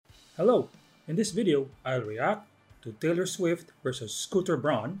Hello, in this video, I'll react to Taylor Swift versus Scooter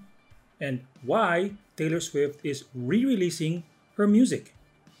Braun and why Taylor Swift is re-releasing her music.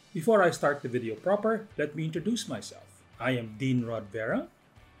 Before I start the video proper, let me introduce myself. I am Dean Rod Vera.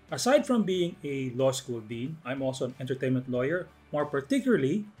 Aside from being a law school dean, I'm also an entertainment lawyer, more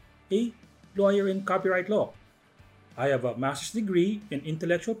particularly a lawyer in copyright law. I have a master's degree in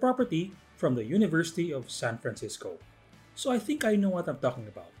intellectual property from the University of San Francisco. So I think I know what I'm talking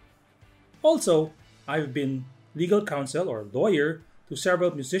about. Also, I've been legal counsel or lawyer to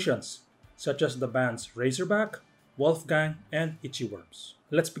several musicians, such as the bands Razorback, Wolfgang, and Itchy Worms.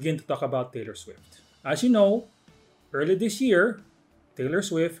 Let's begin to talk about Taylor Swift. As you know, early this year, Taylor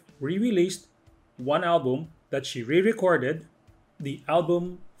Swift re-released one album that she re-recorded, the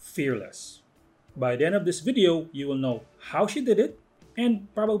album Fearless. By the end of this video, you will know how she did it, and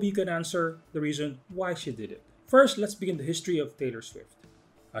probably you can answer the reason why she did it. First, let's begin the history of Taylor Swift.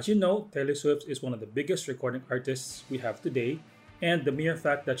 As you know, Taylor Swift is one of the biggest recording artists we have today, and the mere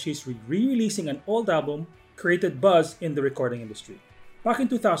fact that she's re-releasing an old album created buzz in the recording industry. Back in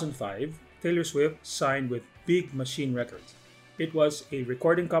 2005, Taylor Swift signed with Big Machine Records. It was a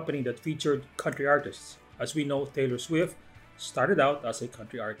recording company that featured country artists. As we know, Taylor Swift started out as a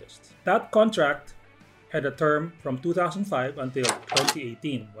country artist. That contract had a term from 2005 until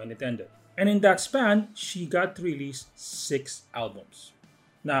 2018 when it ended. And in that span, she got to release 6 albums.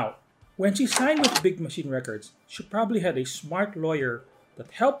 Now, when she signed with Big Machine Records, she probably had a smart lawyer that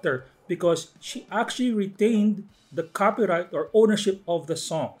helped her because she actually retained the copyright or ownership of the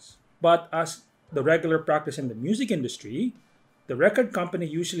songs. But as the regular practice in the music industry, the record company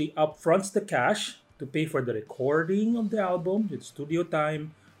usually upfronts the cash to pay for the recording of the album, the studio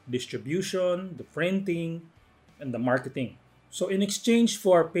time, distribution, the printing, and the marketing. So in exchange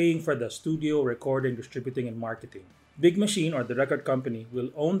for paying for the studio, recording, distributing, and marketing, Big Machine or the record company will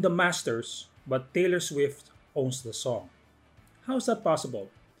own the masters, but Taylor Swift owns the song. How is that possible?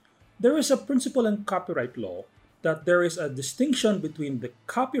 There is a principle in copyright law that there is a distinction between the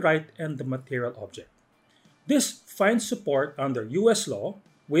copyright and the material object. This finds support under US law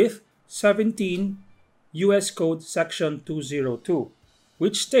with 17 US Code Section 202,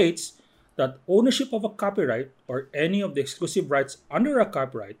 which states that ownership of a copyright or any of the exclusive rights under a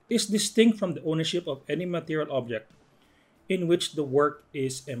copyright is distinct from the ownership of any material object in which the work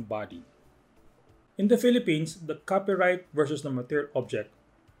is embodied. In the Philippines, the copyright versus the material object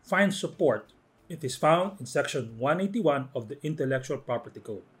finds support. It is found in Section 181 of the Intellectual Property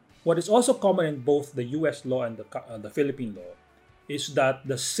Code. What is also common in both the US law and the Philippine law is that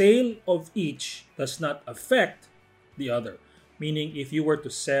the sale of each does not affect the other. Meaning, if you were to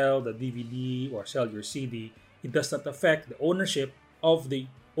sell the DVD or sell your CD, it does not affect the ownership of the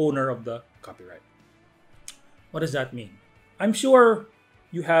owner of the copyright. What does that mean? I'm sure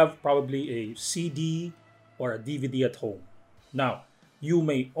you have probably a CD or a DVD at home. Now, you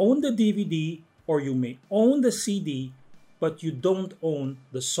may own the DVD or you may own the CD, but you don't own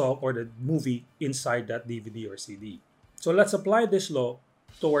the song or the movie inside that DVD or CD. So let's apply this law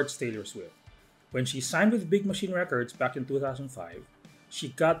towards Taylor Swift. When she signed with Big Machine Records back in 2005, she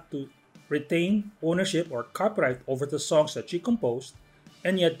got to retain ownership or copyright over the songs that she composed,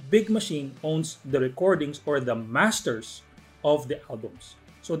 and yet Big Machine owns the recordings or the masters of the albums.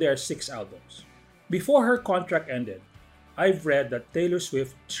 So there are 6 albums. Before her contract ended, I've read that Taylor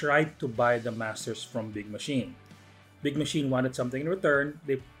Swift tried to buy the masters from Big Machine. Big Machine wanted something in return,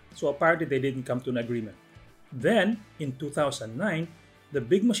 so apparently they didn't come to an agreement. Then, in 2009, the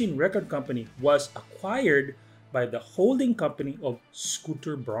Big Machine record company was acquired by the holding company of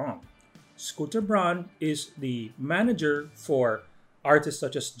Scooter Braun. Scooter Braun is the manager for artists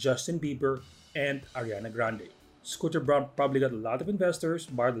such as Justin Bieber and Ariana Grande. Scooter Braun probably got a lot of investors,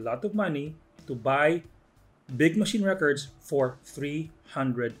 borrowed a lot of money to buy Big Machine Records for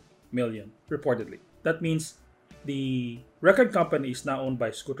 $300 million, reportedly. That means the record company is now owned by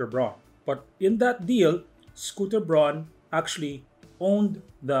Scooter Braun. But in that deal, Scooter Braun actually owned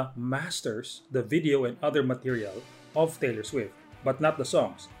the masters, the video and other material of Taylor Swift, but not the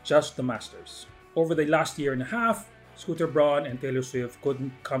songs, just the masters. Over the last year and a half, Scooter Braun and Taylor Swift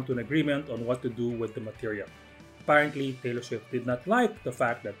couldn't come to an agreement on what to do with the material. Apparently, Taylor Swift did not like the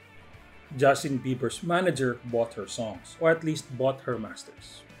fact that Justin Bieber's manager bought her songs, or at least bought her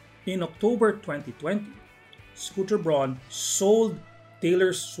masters. In October 2020, Scooter Braun sold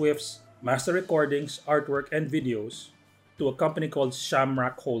Taylor Swift's master recordings, artwork, and videos to a company called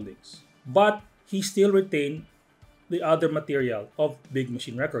Shamrock Holdings. But he still retained the other material of Big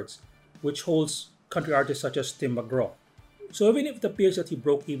Machine Records, which holds country artists such as Tim McGraw. So even if it appears that he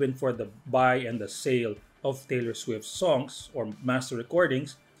broke even for the buy and the sale of Taylor Swift's songs or master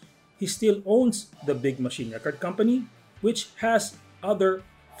recordings, he still owns the Big Machine Record Company, which has other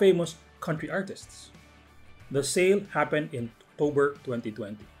famous country artists. The sale happened in October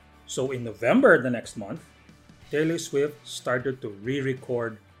 2020. So in November the next month, Taylor Swift started to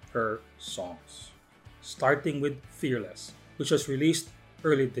re-record her songs, starting with Fearless, which was released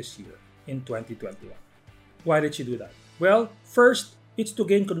early this year in 2021. Why did she do that? Well, first, it's to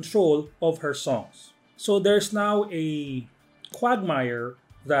gain control of her songs. So there's now a quagmire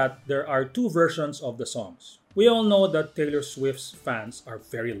that there are two versions of the songs. We all know that Taylor Swift's fans are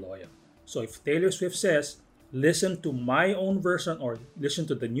very loyal. So if Taylor Swift says, listen to my own version or listen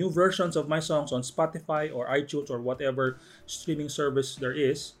to the new versions of my songs on Spotify or iTunes or whatever streaming service there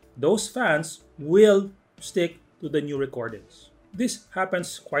is, those fans will stick to the new recordings. This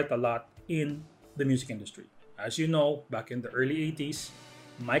happens quite a lot in the music industry. As you know, back in the early 80s,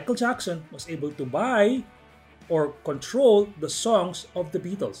 Michael Jackson was able to buy or control the songs of the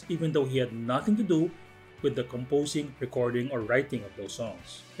Beatles, even though he had nothing to do with the composing, recording, or writing of those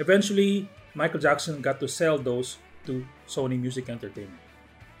songs. Eventually, Michael Jackson got to sell those to Sony Music Entertainment.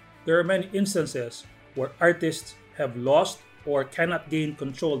 There are many instances where artists have lost or cannot gain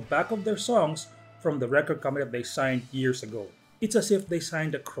control back of their songs from the record company that they signed years ago. It's as if they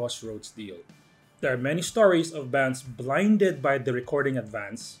signed a Crossroads deal. There are many stories of bands blinded by the recording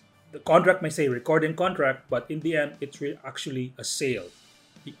advance. The contract may say recording contract, but in the end, it's actually a sale.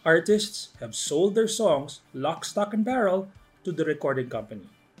 The artists have sold their songs lock, stock, and barrel to the recording company.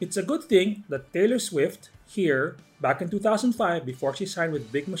 It's a good thing that Taylor Swift here, back in 2005, before she signed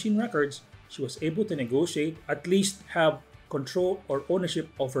with Big Machine Records, she was able to negotiate, at least have control or ownership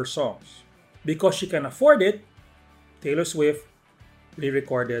of her songs. Because she can afford it, Taylor Swift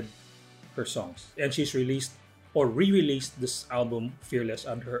re-recorded her songs. And she's released or re-released this album, Fearless,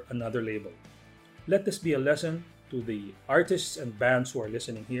 under another label. Let this be a lesson to the artists and bands who are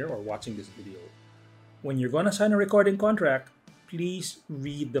listening here or watching this video. When you're gonna sign a recording contract, please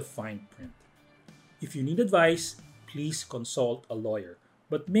read the fine print. If you need advice, please consult a lawyer.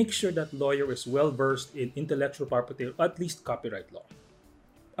 But make sure that lawyer is well versed in intellectual property or at least copyright law.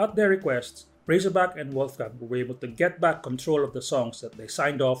 At their requests, Razorback and Wolfgang were able to get back control of the songs that they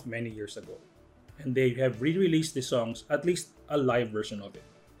signed off many years ago. And they have re-released the songs, at least a live version of it.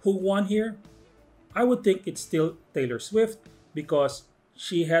 Who won here? I would think it's still Taylor Swift because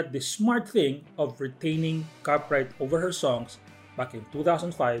she had the smart thing of retaining copyright over her songs back in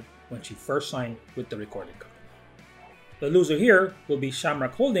 2005 when she first signed with the recording company. The loser here will be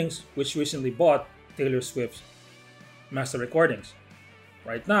Shamrock Holdings, which recently bought Taylor Swift's master recordings.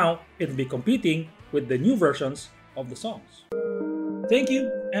 Right now, it'll be competing with the new versions of the songs. Thank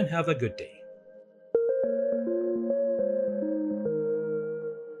you and have a good day.